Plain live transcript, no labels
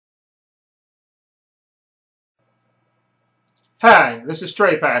Hi, this is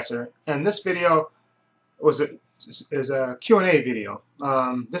Stray Passer, and this video is a Q&A video.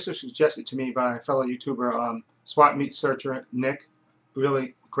 This was suggested to me by a fellow YouTuber, Swap Meat Searcher Nick,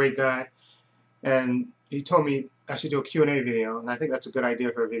 really great guy, and he told me I should do a Q&A video, and I think that's a good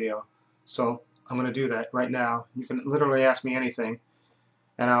idea for a video. So I'm going to do that right now. You can literally ask me anything,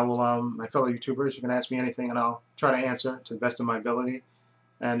 and I will. My fellow YouTubers, you can ask me anything, and I'll try to answer to the best of my ability.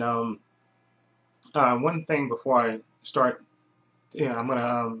 And one thing before I start. Yeah, I'm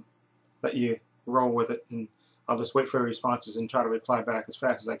gonna let you roll with it, and I'll just wait for your responses and try to reply back as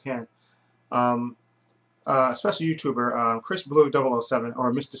fast as I can. Special YouTuber Chris Blue 007,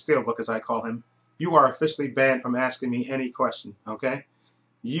 or Mr. Steelbook as I call him, you are officially banned from asking me any question. Okay,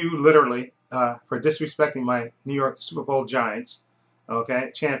 you literally for disrespecting my New York Super Bowl Giants,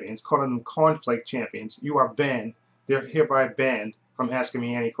 okay, champions, calling them cornflake champions. You are banned. They're hereby banned from asking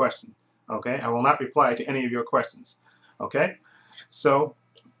me any question. Okay, I will not reply to any of your questions. Okay. So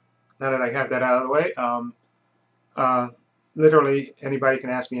now that I have that out of the way, literally anybody can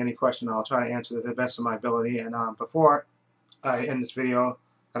ask me any question. I'll try to answer to the best of my ability. And before I end this video,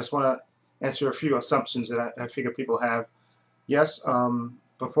 I just want to answer a few assumptions that I figure people have. Yes,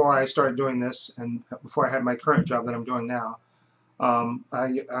 before I started doing this, and before I had my current job that I'm doing now,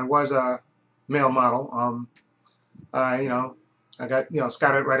 I was a male model. I got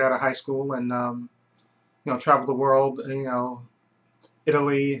scouted right out of high school, and traveled the world.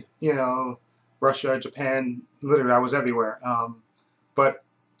 Italy, Russia, Japan, literally I was everywhere. But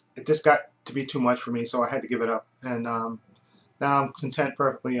it just got to be too much for me, so I had to give it up. And now I'm content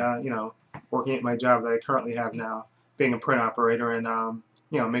perfectly, working at my job that I currently have now, being a print operator and,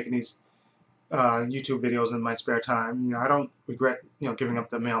 making these YouTube videos in my spare time. I don't regret, giving up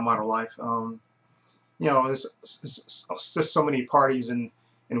the male model life. There's just so many parties and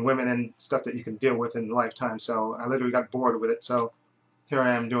women and stuff that you can deal with in a lifetime, so I literally got bored with it. So here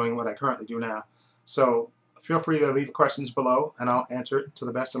I am doing what I currently do now. So feel free to leave questions below, and I'll answer it to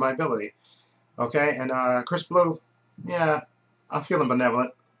the best of my ability. Okay, and Chris Blue, yeah, I'm feeling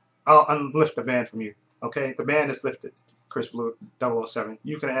benevolent. I'll unlift the ban from you. Okay, the ban is lifted. Chris Blue 007.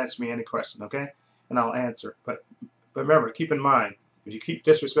 You can ask me any question, okay, and I'll answer. But remember, keep in mind, if you keep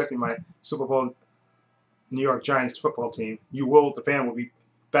disrespecting my Super Bowl New York Giants football team, the ban will be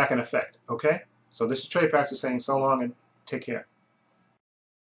back in effect. Okay, so this is Trey Pastor saying so long and take care.